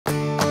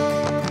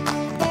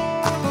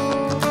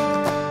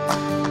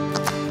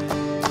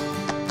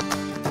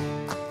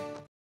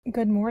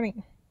Good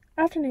morning.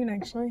 Afternoon,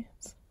 actually.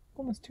 It's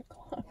almost 2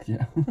 o'clock.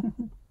 Yeah.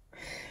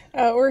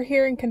 We're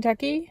here in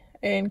Kentucky,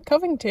 in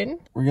Covington.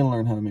 We're going to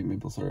learn how to make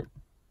maple syrup.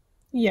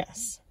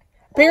 Yes.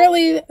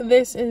 Apparently,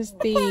 this is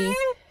the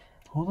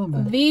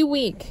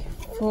week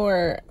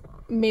for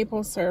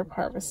maple syrup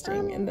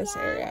harvesting in this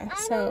area.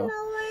 So,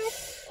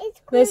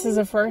 this is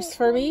a first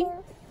for me.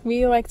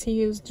 We like to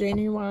use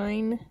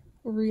genuine,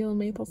 real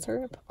maple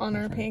syrup on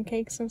our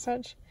pancakes and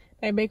such.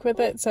 I bake with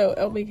it, so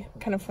it'll be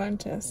kind of fun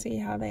to see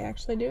how they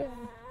actually do it.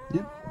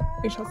 Yep.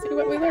 We shall see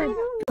what we learn.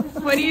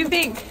 What do you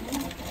think?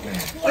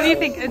 What do you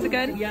think? Is it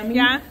good? Yummy.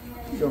 Yeah?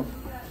 Go.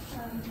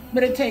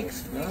 But it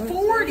takes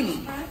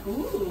 40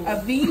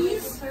 of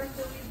these,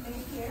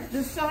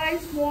 this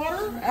size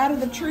water out of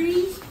the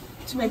trees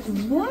to make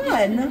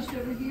one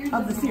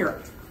of the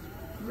syrup.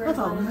 That's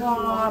a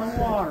lot of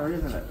water,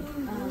 isn't it?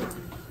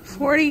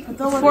 40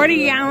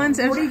 gallons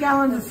of... 40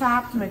 gallons of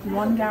sap to make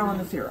 1 gallon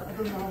of syrup.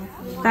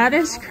 That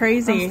is I'm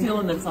crazy.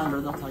 stealing the thunder,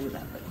 they'll tell you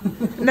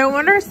that. No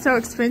wonder it's so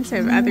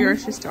expensive at the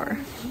grocery store.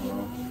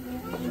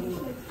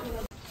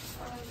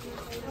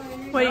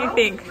 What do you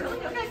think?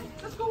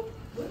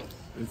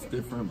 It's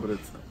different, but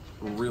it's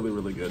really,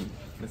 really good.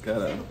 It's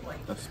got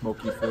a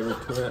smoky flavor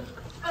to it.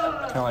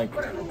 Kind of like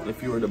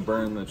if you were to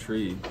burn the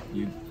tree,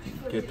 you'd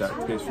get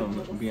that taste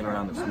from being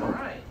around the smoke.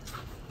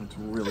 It's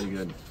really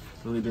good.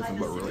 Really different,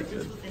 but really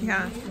good.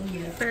 Yeah,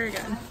 very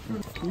good.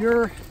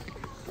 You're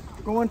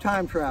going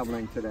time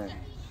traveling today.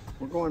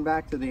 We're going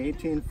back to the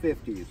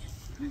 1850s,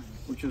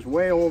 which is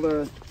way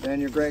older than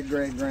your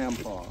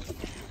great-great-grandpa.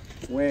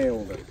 Way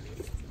older.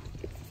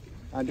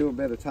 I do a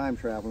bit of time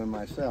traveling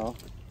myself.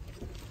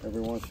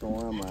 Every once in a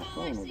while my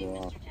phone will go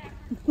off.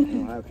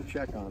 I'll have to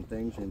check on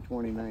things in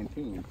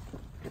 2019.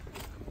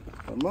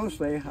 But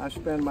mostly I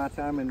spend my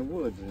time in the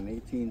woods in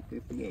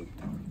 1858.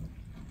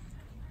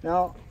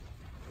 Now,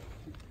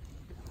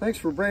 thanks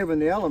for braving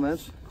the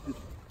elements.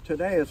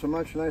 Today it's a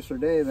much nicer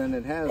day than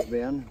it has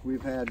been.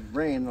 We've had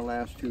rain the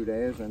last 2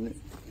 days and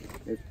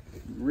it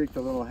wreaked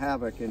a little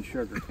havoc in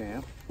sugar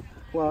camp.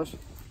 Plus,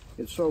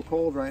 it's so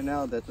cold right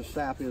now that the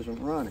sap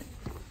isn't running.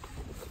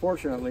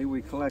 Fortunately,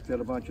 we collected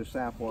a bunch of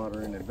sap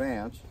water in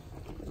advance,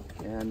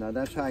 and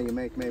that's how you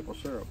make maple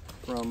syrup,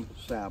 from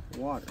sap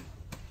water.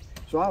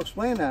 So I'll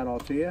explain that all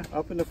to you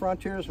up in the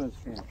frontiersman's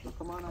camp. So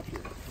come on up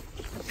here.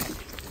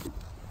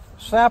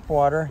 Sap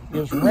water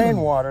is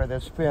rainwater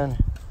that's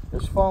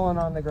fallen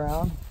on the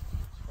ground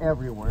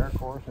everywhere, of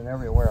course, and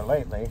everywhere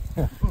lately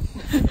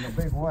in a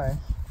big way.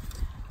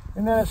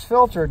 And then it's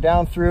filtered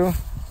down through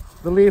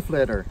the leaf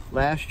litter.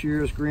 Last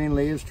year's green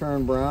leaves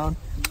turn brown.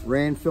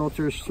 Rain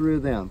filters through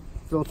them,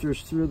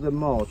 filters through the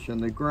mulch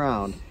and the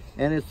ground,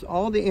 and it's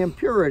all the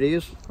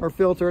impurities are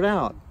filtered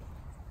out,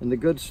 and the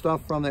good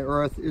stuff from the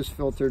earth is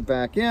filtered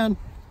back in.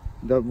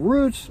 The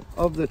roots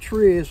of the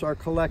trees are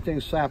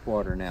collecting sap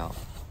water now.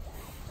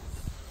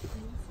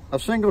 A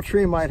single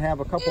tree might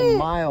have a couple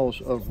miles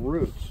of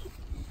roots.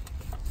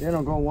 They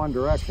don't go one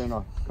direction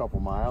a couple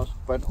miles,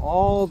 but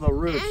all the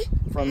roots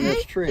from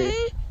this tree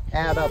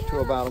add up to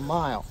about a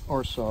mile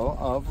or so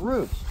of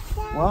roots.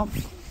 Well,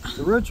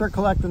 the roots are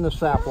collecting the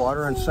sap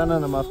water and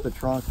sending them up the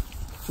trunk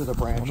to the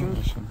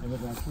branches and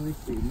eventually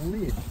feeding the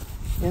leaves.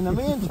 In the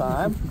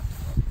meantime,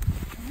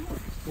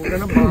 we're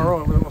going to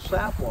borrow a little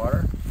sap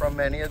water from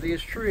many of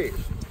these trees.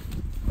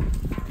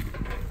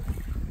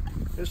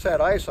 This had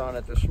ice on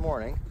it this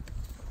morning.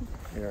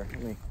 Here,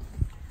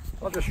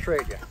 I'll just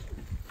trade you.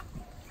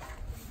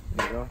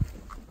 There you go.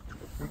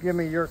 You give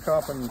me your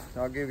cup and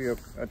I'll give you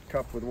a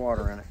cup with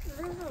water in it.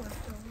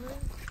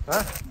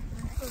 Huh?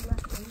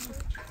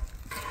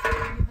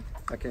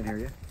 I can't hear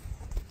you.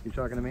 You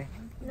talking to me?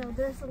 No,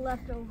 there's a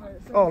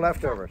leftover. Oh,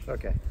 leftovers.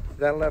 Okay. Is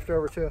that a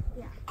leftover too?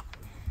 Yeah.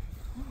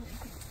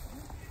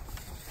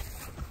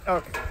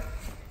 Okay.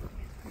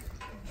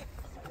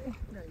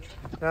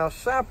 Now,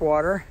 sap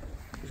water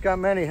has got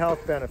many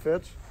health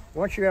benefits.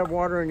 Once you have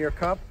water in your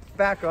cup,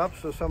 back up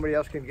so somebody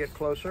else can get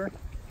closer,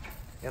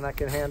 and I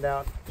can hand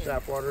out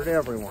sap water to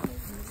everyone.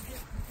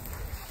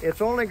 It's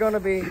only going to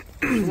be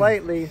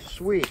slightly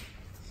sweet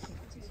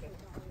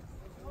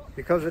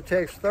because it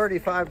takes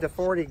 35 to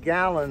 40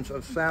 gallons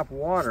of sap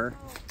water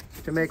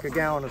to make a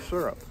gallon of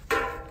syrup.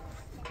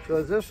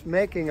 So this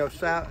making of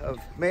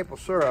maple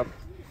syrup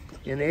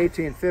in the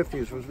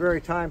 1850s was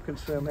very time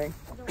consuming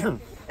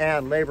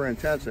and labor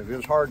intensive. It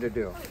was hard to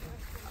do.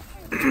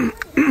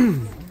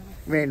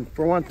 I mean,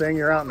 for one thing,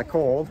 you're out in the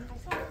cold.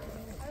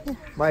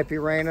 Might be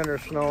raining or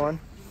snowing.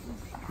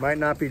 Might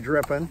not be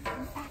dripping.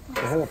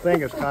 The whole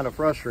thing is kind of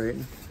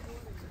frustrating.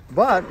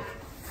 But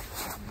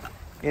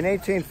in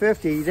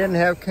 1850, you didn't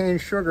have cane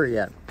sugar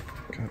yet.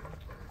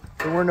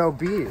 There were no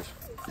bees.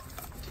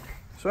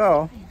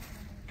 So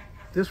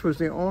this was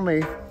the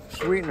only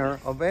sweetener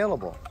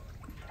available.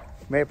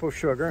 Maple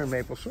sugar and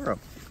maple syrup.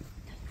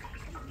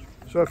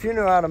 So if you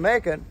knew how to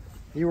make it,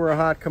 you were a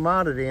hot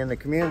commodity in the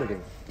community.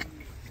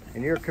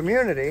 In your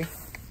community,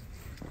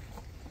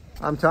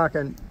 I'm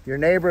talking your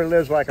neighbor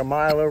lives like a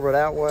mile over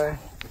that way,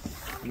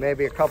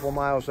 maybe a couple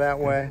miles that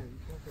way.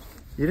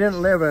 You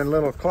didn't live in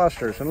little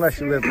clusters unless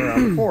you lived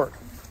around the fort.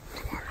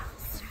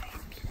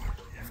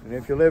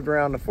 And if you lived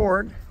around the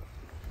fort,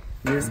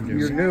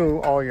 you knew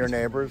all your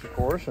neighbors, of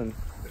course, and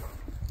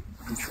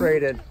you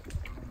traded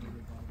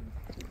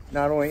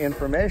not only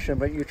information,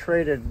 but you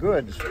traded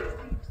goods.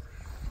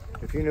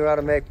 If you knew how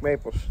to make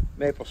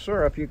maple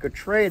syrup, you could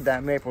trade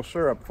that maple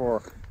syrup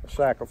for a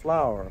sack of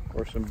flour,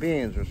 or some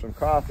beans, or some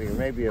coffee, or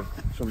maybe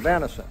some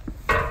venison.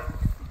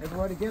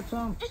 Everybody get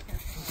some?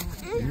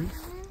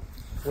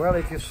 Well,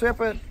 if you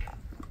sip it,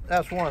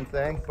 that's one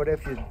thing, but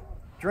if you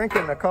drink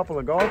it in a couple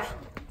of gulps,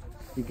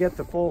 you get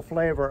the full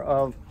flavor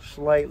of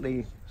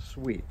slightly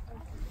sweet.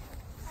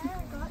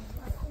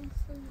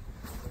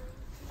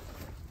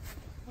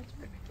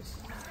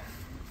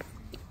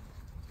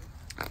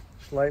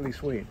 Slightly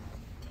sweet.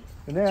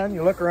 And then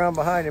you look around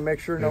behind and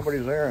make sure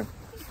nobody's there and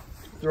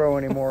throw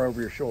any more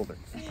over your shoulder.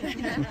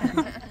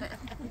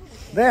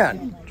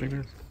 Then,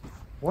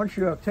 once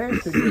you have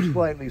tasted your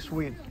slightly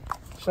sweet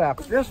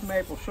sap, this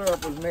maple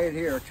syrup was made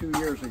here 2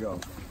 years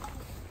ago.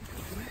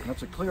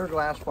 That's a clear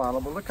glass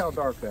bottle, but look how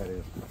dark that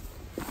is.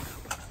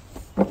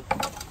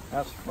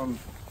 That's from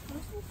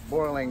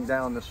boiling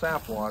down the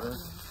sap water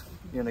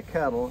in a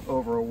kettle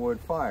over a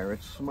wood fire.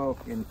 It's smoke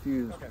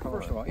infused.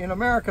 First of all, in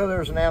America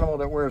there's an animal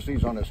that wears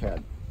these on his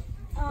head.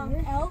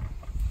 Elk?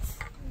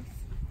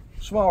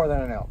 Smaller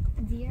than an elk.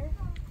 Deer?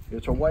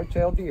 It's a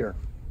white-tailed deer.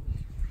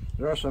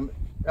 There are some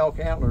elk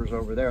antlers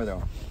over there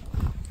though.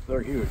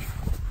 They're huge.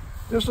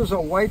 This is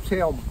a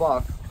white-tailed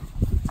buck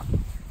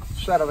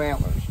set of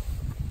antlers.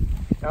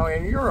 Now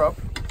in Europe,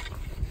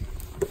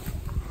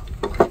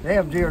 they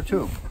have deer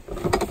too.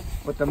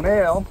 But the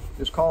male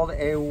is called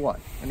a what?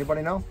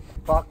 Anybody know?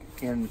 Buck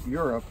in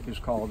Europe is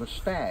called a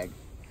stag.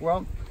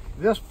 Well,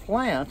 this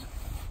plant,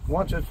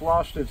 once it's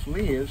lost its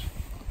leaves,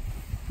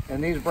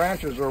 and these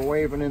branches are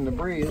waving in the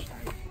breeze,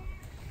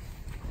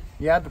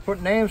 you had to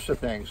put names to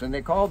things, and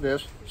they called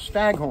this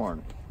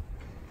staghorn.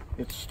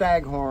 It's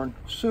staghorn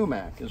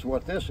sumac is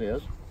what this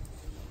is.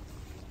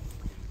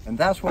 And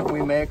that's what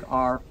we make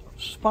our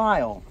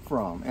spile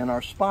from. And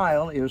our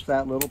spile is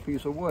that little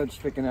piece of wood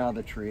sticking out of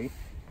the tree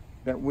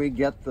that we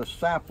get the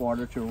sap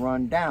water to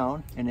run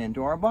down and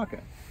into our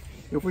bucket.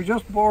 If we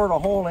just bored a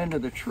hole into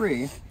the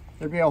tree,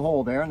 there'd be a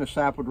hole there and the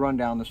sap would run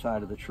down the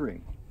side of the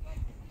tree.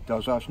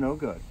 Does us no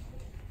good.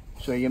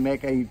 So you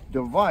make a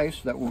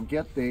device that will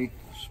get the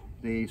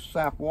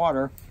sap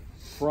water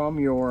from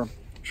your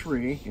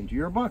tree into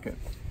your bucket.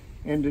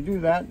 And to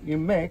do that, you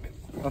make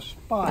a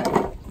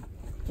spile.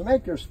 To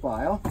make your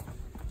spile,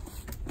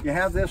 you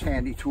have this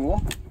handy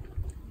tool.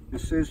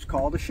 This is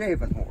called a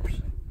shaving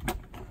horse.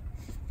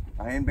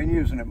 I ain't been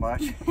using it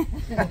much.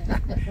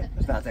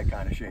 It's not that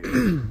kind of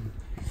shaving.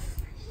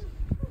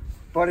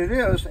 But it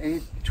is a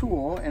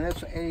tool, and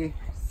it's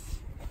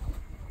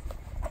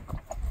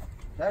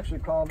actually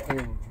called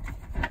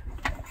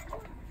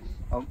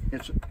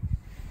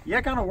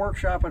you got a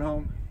workshop at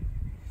home?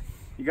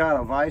 You got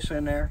a vise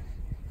in there?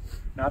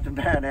 Not the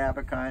bad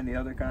habit kind, the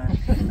other kind?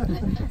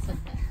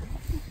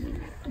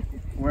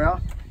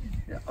 Well,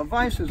 a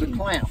vise is a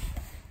clamp.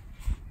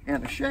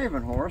 And a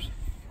shaving horse,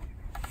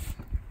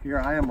 here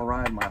I am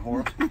riding my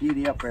horse,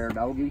 giddy up there,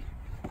 doggy.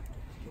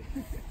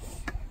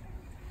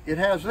 It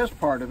has this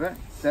part of it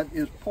that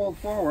is pulled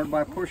forward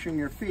by pushing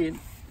your feet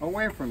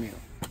away from you.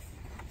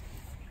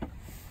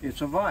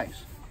 It's a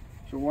vise.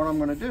 So what I'm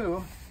going to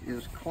do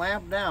is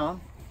clamp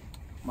down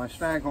my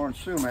staghorn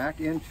sumac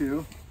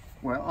into,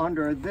 well,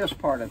 under this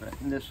part of it.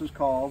 And this is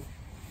called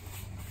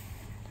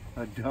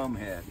a dumb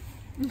head.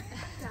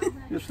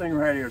 This thing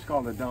right here is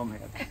called a dumb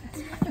head.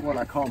 It's what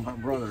I call my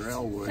brother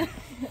Elwood.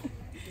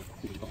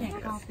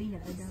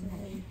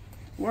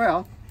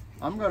 Well,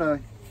 I'm going to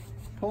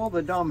pull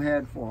the dumb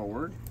head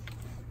forward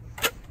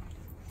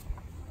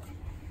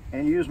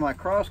and use my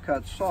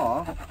crosscut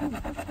saw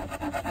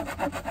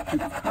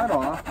to cut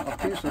off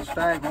a piece of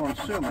staghorn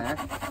sumac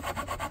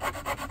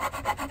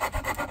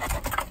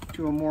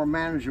to a more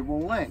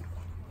manageable length.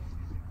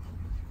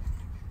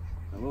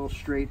 A little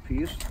straight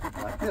piece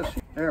like this.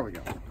 There we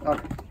go.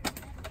 Okay.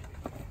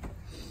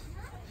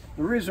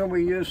 The reason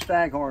we use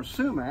staghorn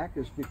sumac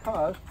is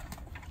because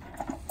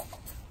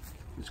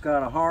it's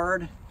got a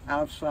hard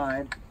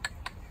outside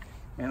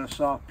and a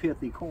soft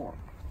pithy core.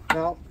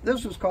 Now,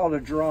 this is called a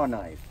draw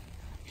knife.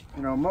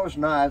 You know, most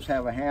knives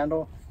have a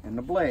handle and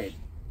the blade.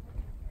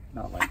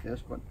 Not like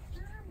this, but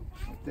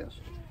like this.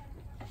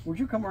 Would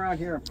you come around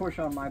here and push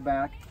on my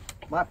back?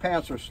 My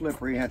pants are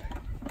slippery and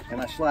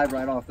I slide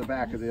right off the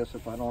back of this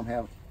if I don't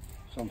have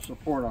some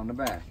support on the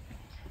back.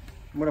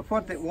 I'm going to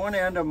put the one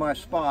end of my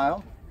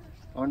spile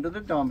under the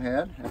dumb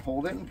head and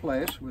hold it in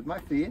place with my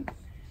feet.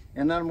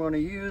 And then I'm going to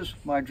use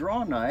my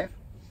draw knife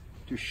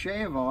to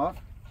shave off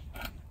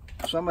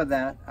some of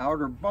that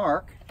outer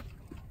bark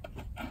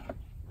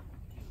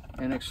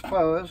and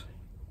expose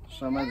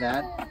some of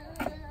that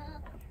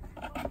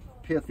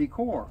pithy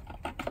core.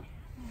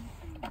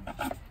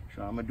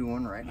 So I'm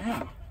doing right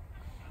now.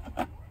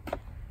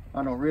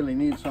 I don't really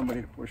need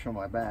somebody to push on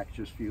my back, it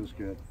just feels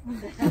good.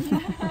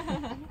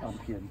 I'm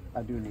kidding,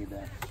 I do need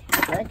that.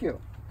 Thank you.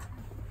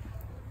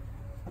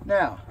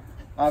 Now,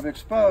 I've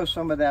exposed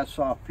some of that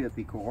soft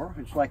pithy core.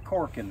 It's like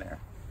cork in there.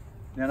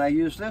 Then I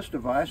use this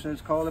device, and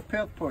it's called a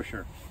pith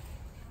pusher.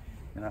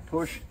 And I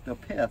push the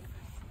pith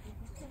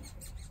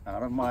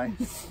out of my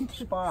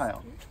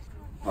spile.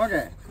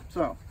 Okay,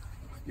 so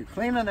you're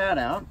cleaning that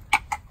out.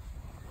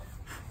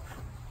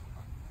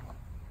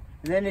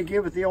 And then you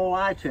give it the old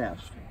eye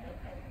test.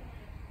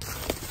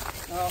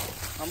 Now,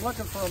 I'm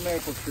looking for a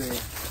maple tree.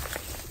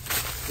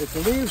 If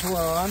the leaves were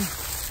on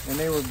and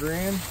they were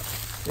green,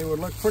 they would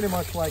look pretty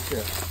much like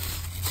this.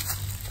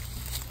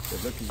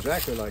 They'd look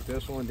exactly like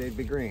this, only they'd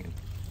be green.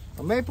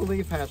 A maple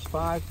leaf has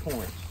 5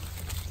 points.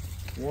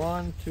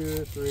 1,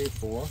 2, 3,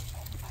 4,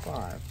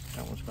 5.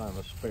 That one's kind of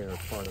a spare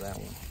part of that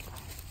one.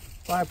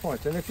 5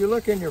 points. And if you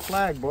look in your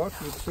flag book,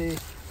 you see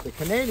the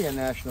Canadian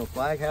national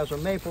flag has a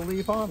maple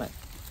leaf on it.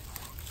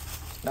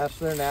 That's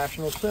their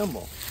national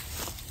symbol.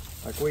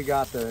 Like we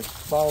got the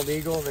bald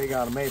eagle, they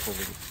got a maple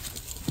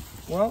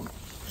leaf. Well,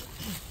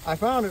 I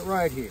found it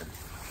right here.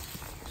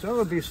 So it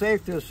would be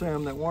safe to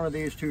assume that one of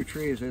these 2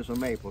 trees is a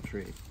maple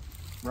tree,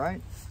 right?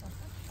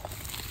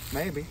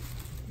 Maybe.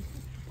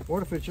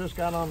 What if it just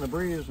got on the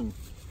breeze and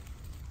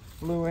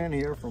flew in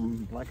here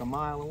from like a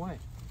mile away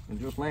and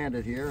just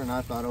landed here, and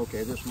I thought,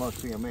 okay, this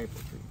must be a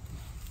maple tree.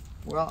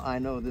 Well, I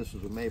know this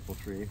is a maple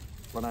tree,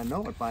 but I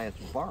know it by its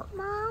bark.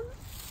 Mom?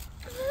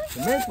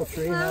 The maple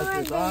tree has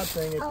this odd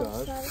thing it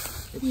does.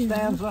 It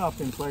stands up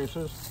in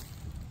places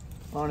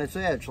on its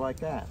edge like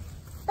that.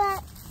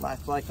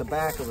 Like the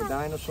back of a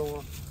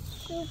dinosaur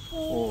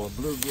or a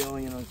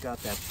bluegill, you know, it's got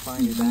that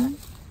spiny back.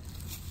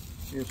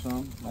 Here's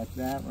some like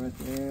that right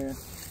there.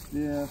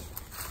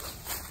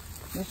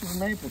 This is a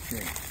maple tree.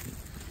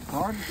 It's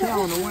hard to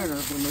tell in the winter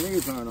when the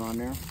leaves aren't on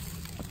there.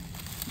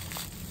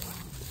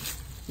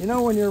 You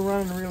know when you're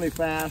running really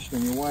fast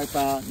and you wipe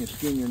out and you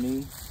skin your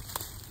knee?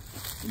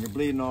 And you're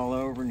bleeding all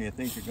over and you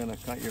think you're going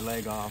to cut your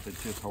leg off,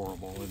 it's just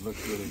horrible. It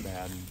looks really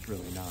bad and it's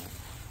really not.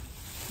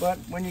 But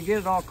when you get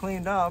it all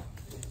cleaned up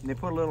and they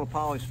put a little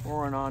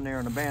polysporin on there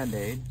and a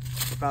Band-Aid,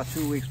 about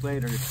 2 weeks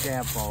later the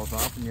scab falls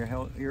off and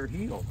you're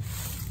healed.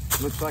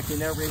 Looks like you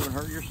never even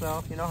hurt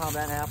yourself. You know how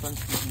that happens?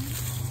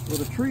 Well,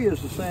 the tree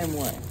is the same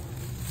way.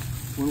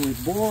 When we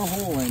bore a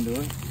hole into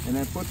it and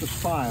then put the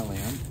spile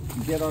in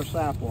and get our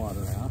sap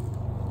water out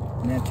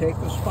and then take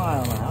the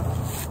spile out,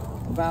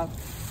 about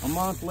a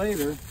month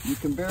later, you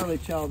can barely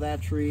tell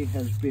that tree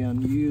has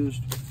been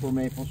used for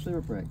maple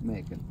syrup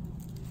making.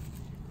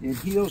 It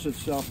heals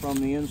itself from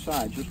the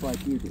inside, just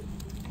like you do.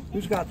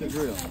 Who's got the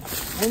drill?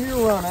 When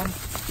you're running,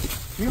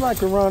 do you like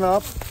to run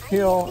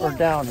uphill or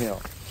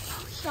downhill?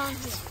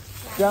 Downhill.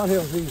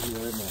 Downhill's easier,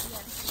 isn't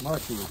it?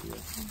 Much easier.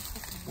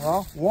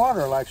 Well,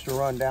 water likes to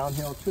run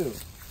downhill too.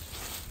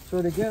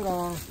 So to get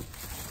our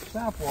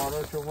sap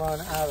water to run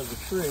out of the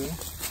tree,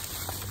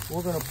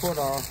 we're going to put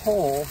our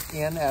hole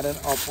in at an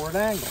upward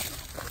angle.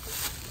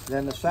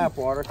 Then the sap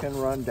water can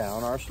run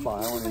down our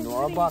spile and into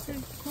our bucket.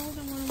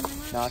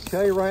 Now, I'll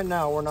tell you right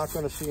now, we're not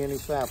going to see any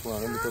sap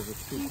running because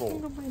it's too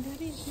cold.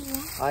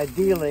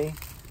 Ideally,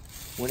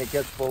 when it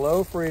gets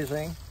below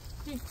freezing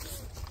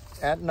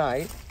at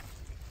night,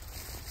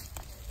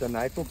 the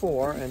night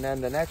before, and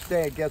then the next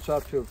day it gets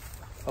up to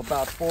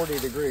about 40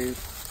 degrees,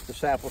 the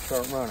sap will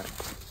start running.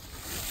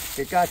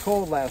 It got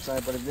cold last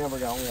night, but it never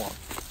got warm.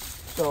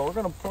 So we're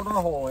going to put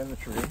our hole in the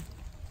tree.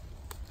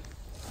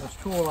 This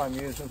tool I'm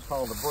using is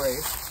called a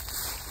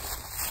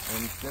brace,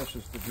 and this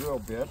is the drill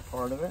bit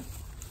part of it.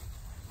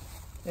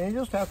 And you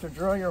just have to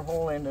drill your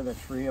hole into the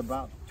tree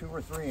about 2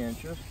 or 3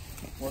 inches.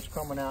 What's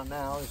coming out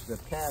now is the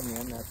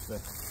cadmium, that's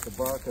the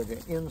bark of the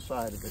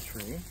inside of the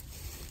tree.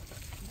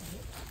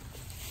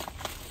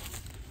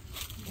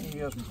 And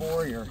you just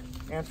bore your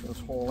entrance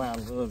hole out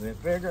a little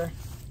bit bigger,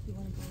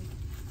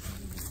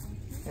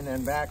 and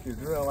then back your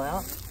drill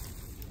out.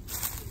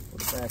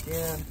 Put it back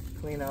in,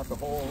 clean out the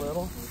hole a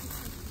little.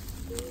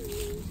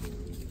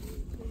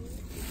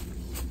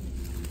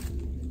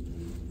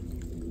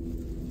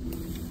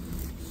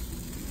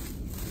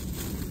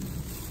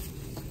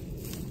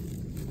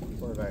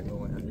 Where did I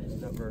go in?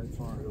 Not very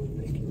far, I don't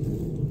think.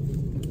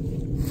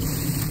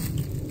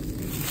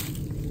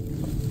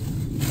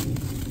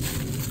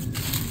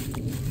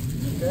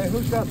 Okay,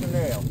 who's got the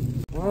nail?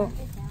 Well,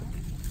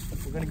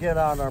 we're going to get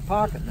out our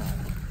pocket knife.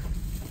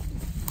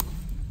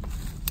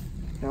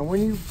 Now,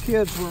 when you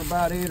kids were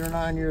about 8 or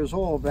 9 years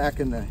old back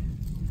in the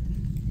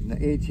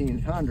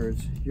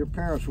 1800s, your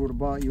parents would have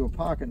bought you a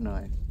pocket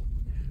knife.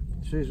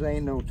 This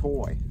ain't no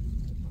toy.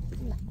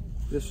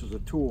 This is a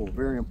tool, a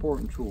very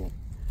important tool.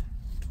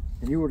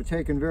 And you would have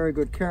taken very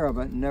good care of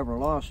it and never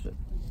lost it.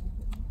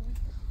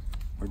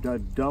 Or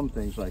done dumb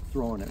things like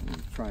throwing it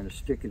and trying to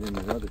stick it in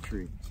the other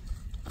tree.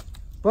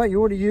 But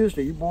you would have used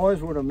it. You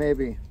boys would have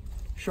maybe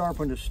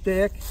sharpened a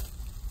stick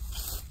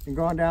and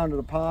gone down to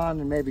the pond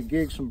and maybe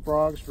gigged some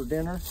frogs for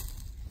dinner.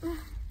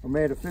 Or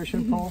made a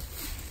fishing pole.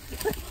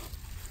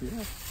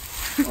 Yeah.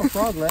 Oh,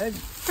 frog leg.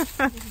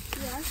 Yeah.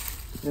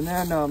 And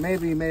then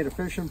maybe you made a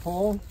fishing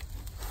pole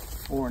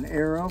or an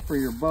arrow for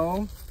your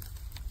bow.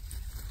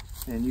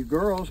 And you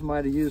girls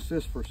might have used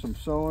this for some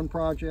sewing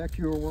project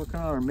you were working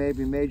on, or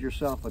maybe made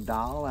yourself a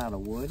doll out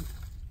of wood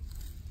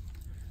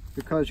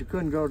because you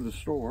couldn't go to the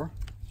store.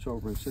 It's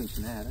over in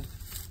Cincinnati.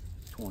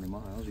 20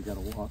 miles, you gotta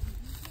walk.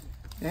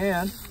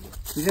 And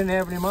you didn't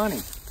have any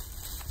money.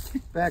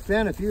 Back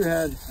then, if you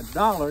had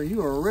 $1, you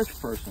were a rich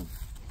person.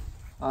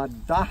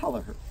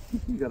 $1.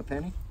 You got a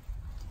penny?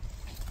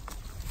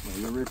 Well,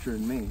 you're richer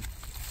than me.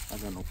 I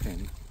got no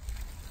penny.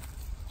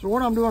 So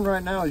what I'm doing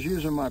right now is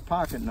using my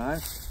pocket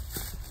knife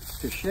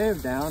to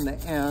shave down the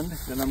end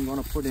that I'm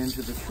going to put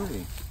into the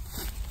tree.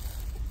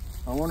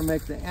 I want to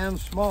make the end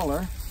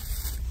smaller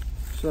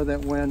so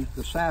that when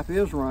the sap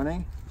is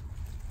running,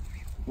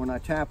 when I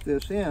tap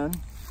this in,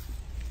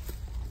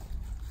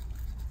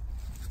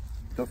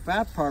 the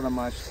fat part of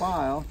my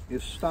spile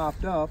is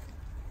stopped up,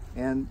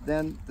 and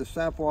then the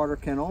sap water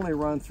can only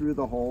run through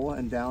the hole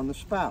and down the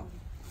spout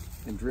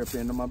and drip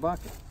into my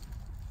bucket.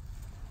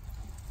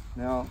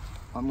 Now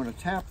I'm going to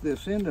tap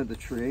this into the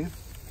tree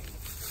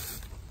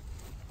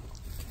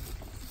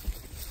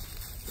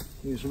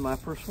using my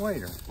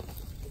persuader.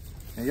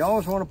 Now you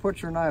always want to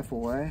put your knife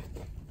away,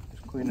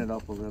 just clean it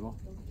up a little,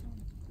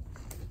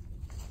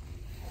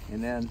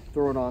 and then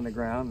throw it on the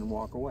ground and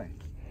walk away.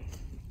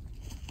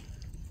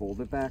 Fold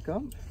it back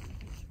up,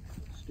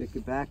 stick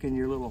it back in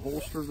your little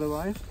holster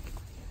device,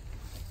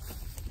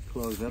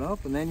 close it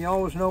up, and then you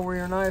always know where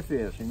your knife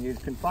is and you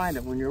can find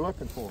it when you're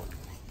looking for it.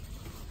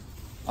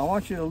 I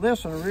want you to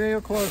listen real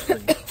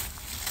closely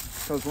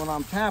because when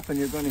I'm tapping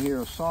you're going to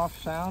hear a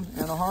soft sound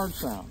and a hard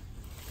sound.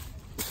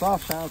 The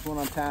soft sound's when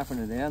I'm tapping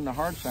it in, the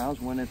hard sound's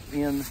when it's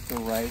in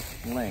the right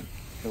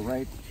length, the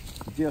right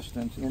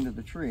distance into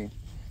the tree,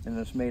 and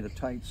it's made a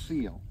tight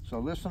seal. So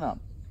listen up.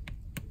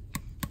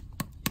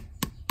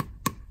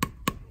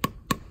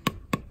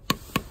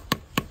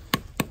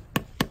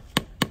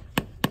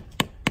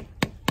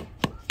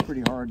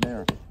 Pretty hard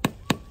there.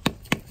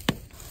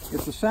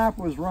 If the sap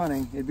was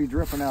running, it'd be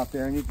dripping out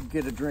there and you could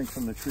get a drink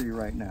from the tree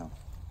right now.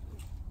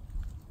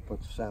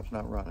 But the sap's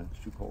not running,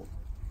 it's too cold.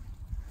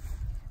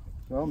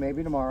 So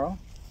maybe tomorrow,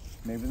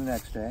 maybe the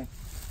next day.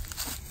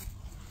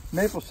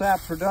 Maple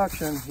sap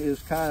production is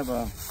kind of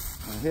a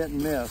hit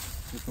and miss.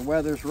 If the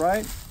weather's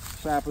right,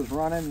 sap is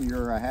running,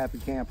 you're a happy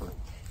camper.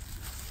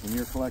 And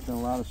you're collecting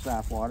a lot of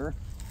sap water,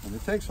 and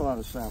it takes a lot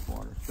of sap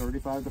water,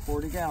 35 to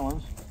 40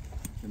 gallons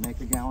to make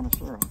a gallon of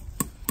syrup.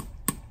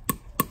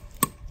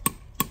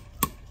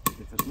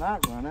 If it's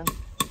not running,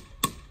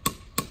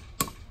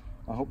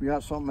 I hope you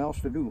got something else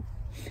to do.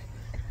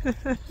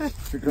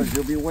 Because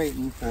you'll be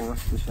waiting for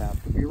the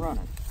sap to be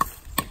running.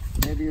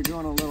 Maybe you're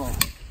doing a little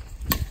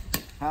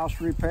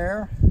house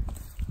repair,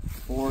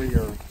 or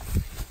you're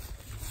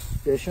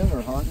fishing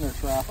or hunting or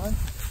trapping.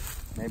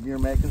 Maybe you're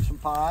making some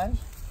pies.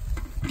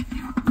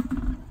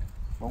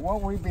 But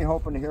what we'd be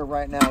hoping to hear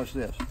right now is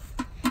this.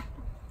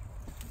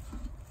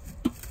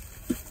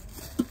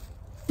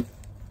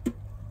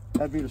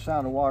 That'd be the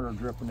sound of water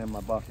dripping in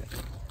my bucket.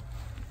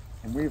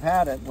 And we've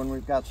had it when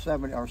we've got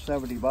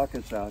 70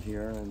 buckets out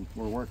here and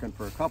we're working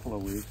for a couple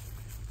of weeks,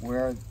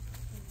 where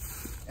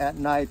at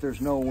night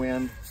there's no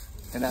wind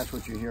and that's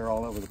what you hear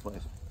all over the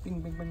place.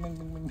 Bing, bing, bing, bing,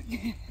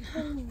 bing,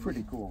 bing.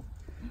 Pretty cool.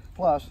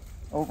 Plus,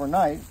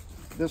 overnight,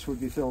 this would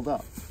be filled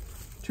up.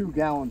 2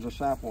 gallons of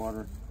sap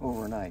water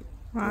overnight.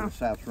 Wow. The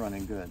sap's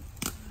running good.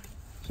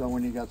 So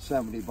when you got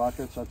 70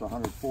 buckets, that's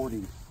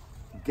 140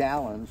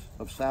 gallons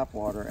of sap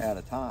water at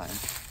a time.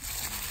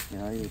 You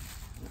know,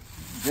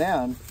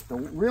 then the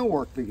real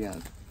work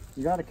begins.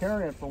 You got to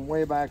carry it from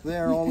way back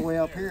there all the way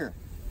up here.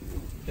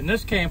 In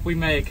this camp we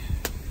make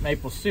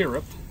maple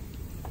syrup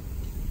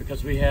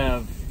because we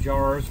have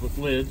jars with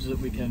lids that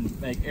we can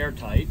make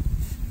airtight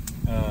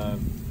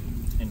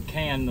and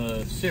can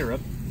the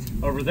syrup.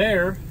 Over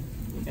there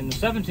in the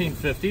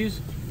 1750s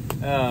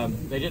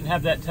they didn't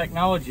have that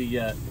technology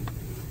yet,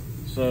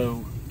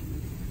 so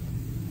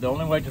the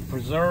only way to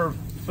preserve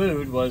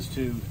food was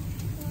to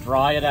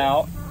dry it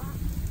out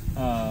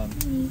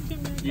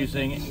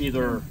using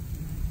either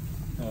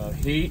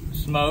heat,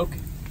 smoke,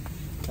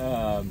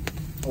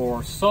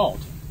 or salt.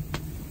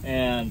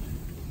 And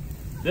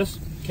this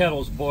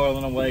kettle's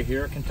boiling away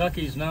here.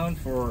 Kentucky's known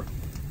for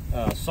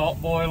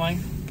salt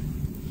boiling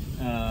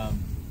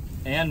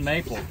and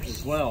maple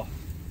as well.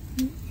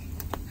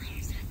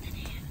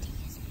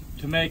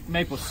 To make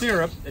maple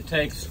syrup, it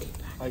takes,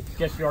 I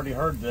guess you already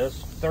heard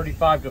this,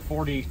 35 to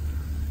 40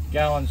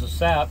 gallons of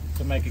sap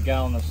to make a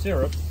gallon of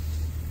syrup.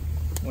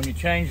 When you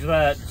change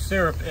that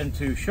syrup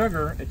into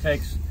sugar, it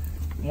takes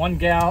 1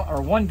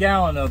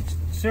 gallon of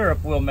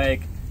syrup will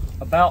make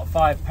about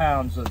 5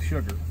 pounds of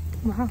sugar.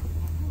 Wow.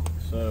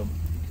 So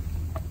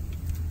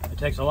it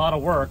takes a lot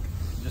of work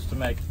just to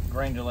make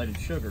granulated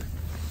sugar.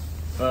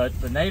 But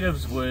the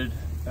natives would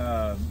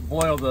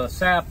boil the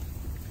sap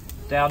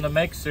down to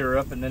make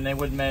syrup, and then they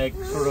would make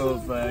sort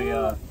of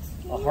a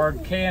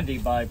hard candy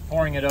by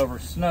pouring it over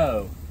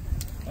snow.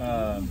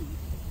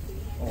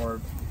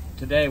 Or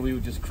today we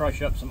would just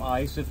crush up some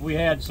ice. If we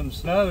had some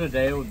snow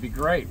today, it would be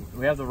great.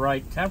 We have the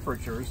right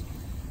temperatures,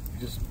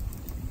 just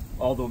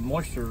all the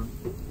moisture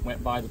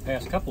went by the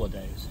past couple of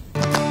days.